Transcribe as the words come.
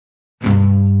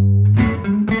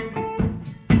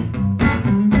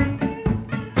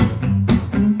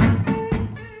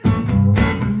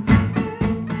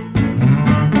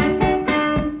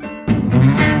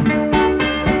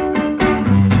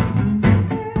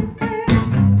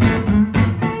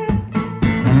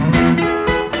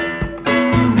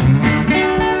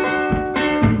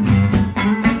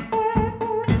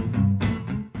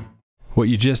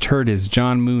just heard is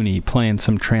John Mooney playing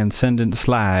some Transcendent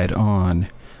Slide on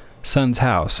Son's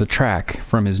House, a track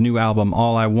from his new album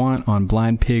All I Want on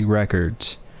Blind Pig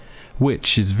Records,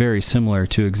 which is very similar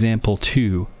to example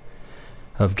 2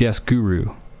 of Guest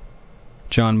Guru,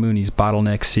 John Mooney's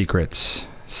Bottleneck Secrets,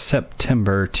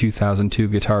 September 2002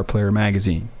 Guitar Player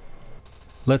Magazine.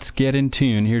 Let's get in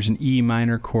tune. Here's an E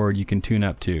minor chord you can tune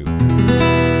up to.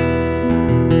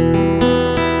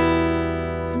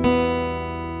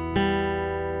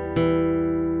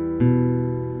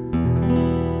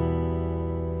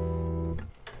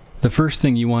 The first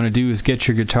thing you want to do is get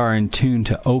your guitar in tune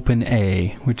to open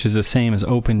A, which is the same as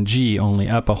open G, only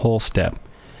up a whole step.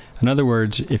 In other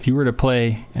words, if you were to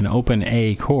play an open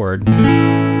A chord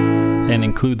and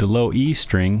include the low E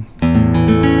string,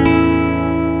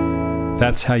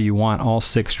 that's how you want all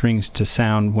 6 strings to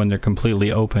sound when they're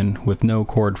completely open with no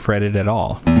chord fretted at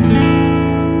all.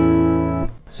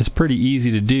 It's pretty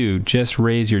easy to do. Just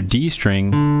raise your D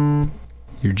string,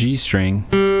 your G string,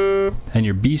 and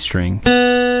your B string.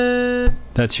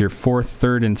 That's your 4th,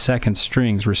 3rd, and 2nd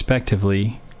strings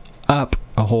respectively, up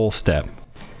a whole step.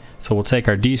 So we'll take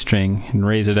our D string and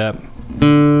raise it up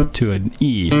to an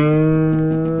E,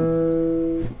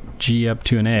 G up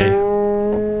to an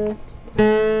A,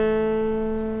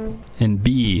 and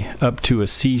B up to a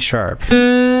C sharp.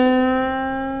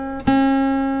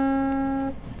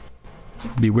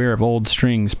 Beware of old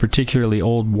strings, particularly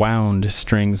old wound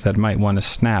strings that might want to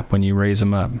snap when you raise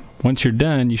them up. Once you're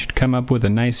done, you should come up with a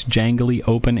nice jangly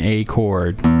open A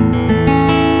chord.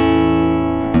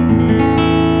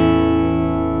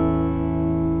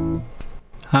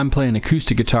 I'm playing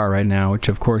acoustic guitar right now, which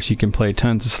of course you can play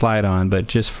tons of slide on, but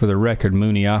just for the record,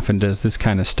 Mooney often does this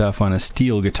kind of stuff on a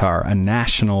steel guitar, a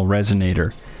National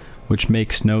resonator, which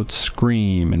makes notes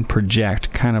scream and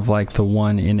project, kind of like the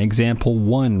one in example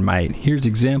 1 might. Here's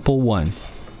example 1.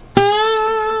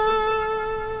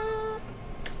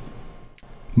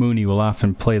 Mooney will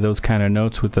often play those kind of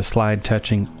notes with the slide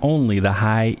touching only the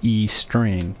high E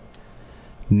string,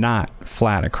 not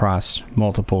flat across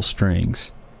multiple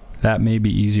strings. That may be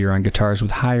easier on guitars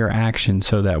with higher action,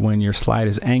 so that when your slide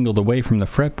is angled away from the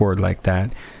fretboard like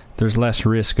that, there's less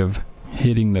risk of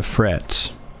hitting the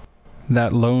frets.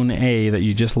 That lone A that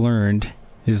you just learned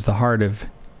is the heart of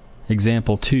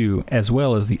example 2, as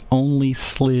well as the only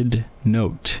slid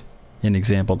note in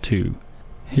example 2.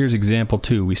 Here's example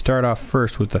 2. We start off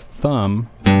first with the thumb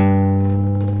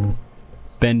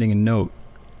bending a note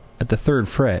at the 3rd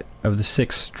fret of the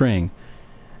 6th string.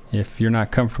 If you're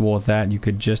not comfortable with that, you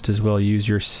could just as well use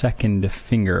your 2nd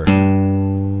finger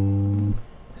and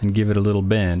give it a little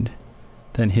bend.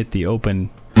 Then hit the open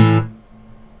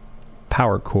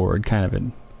power chord, kind of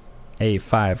an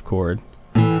A5 chord.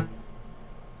 And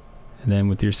then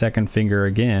with your 2nd finger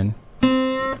again,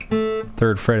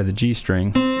 3rd fret of the G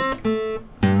string.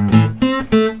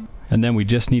 And then we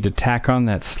just need to tack on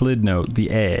that slid note,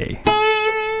 the A.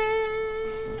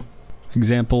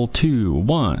 Example 2,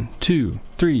 1, 2,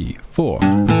 3, 4.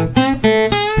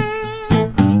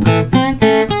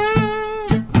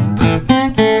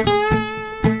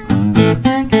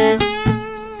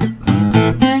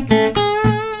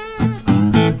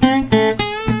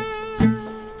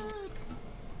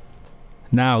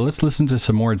 Now let's listen to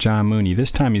some more John Mooney.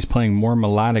 This time he's playing more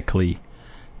melodically.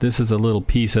 This is a little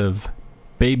piece of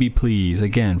Baby Please,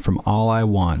 again from All I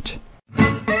Want.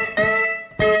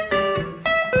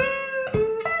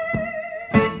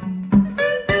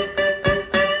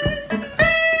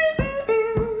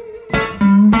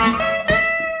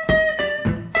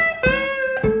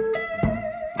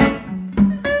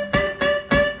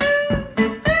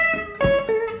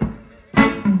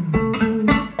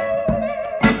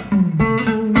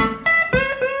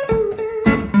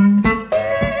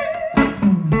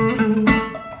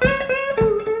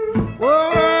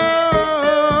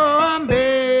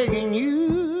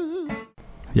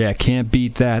 Yeah, can't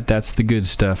beat that. That's the good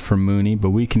stuff from Mooney,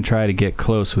 but we can try to get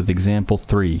close with example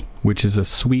 3, which is a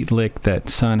sweet lick that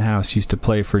Son House used to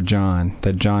play for John,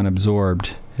 that John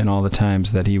absorbed in all the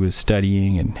times that he was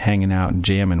studying and hanging out and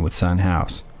jamming with Son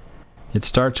House. It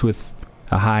starts with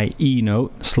a high E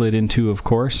note, slid into, of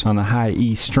course, on the high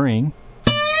E string.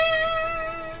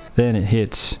 Then it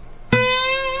hits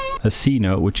a C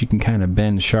note, which you can kind of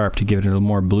bend sharp to give it a little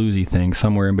more bluesy thing,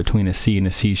 somewhere in between a C and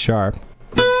a C sharp.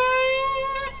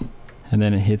 And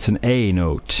then it hits an A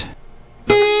note.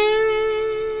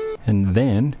 And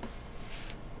then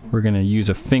we're going to use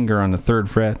a finger on the 3rd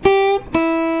fret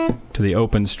to the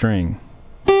open string.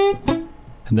 And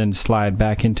then slide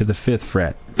back into the 5th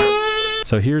fret.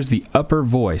 So here's the upper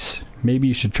voice. Maybe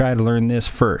you should try to learn this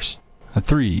first. A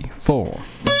 3, 4.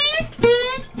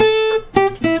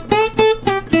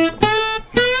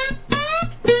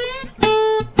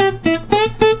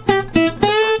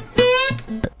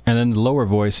 lower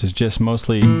voice is just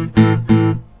mostly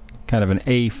kind of an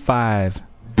A5.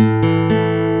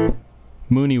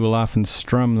 Mooney will often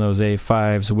strum those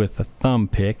A5s with a thumb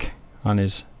pick on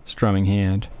his strumming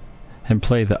hand and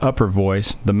play the upper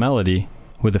voice, the melody,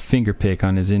 with a finger pick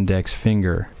on his index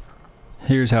finger.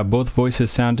 Here's how both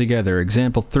voices sound together.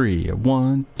 Example 3.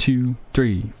 1, 2,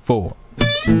 3, 4.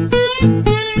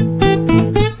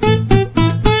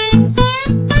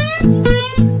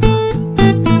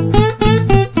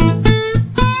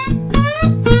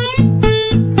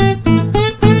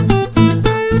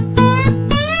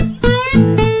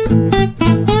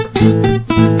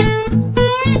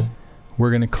 We're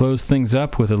going to close things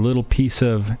up with a little piece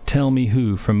of Tell Me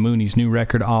Who from Mooney's new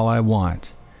record, All I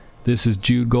Want. This is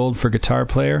Jude Gold for Guitar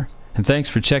Player, and thanks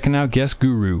for checking out Guest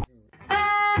Guru.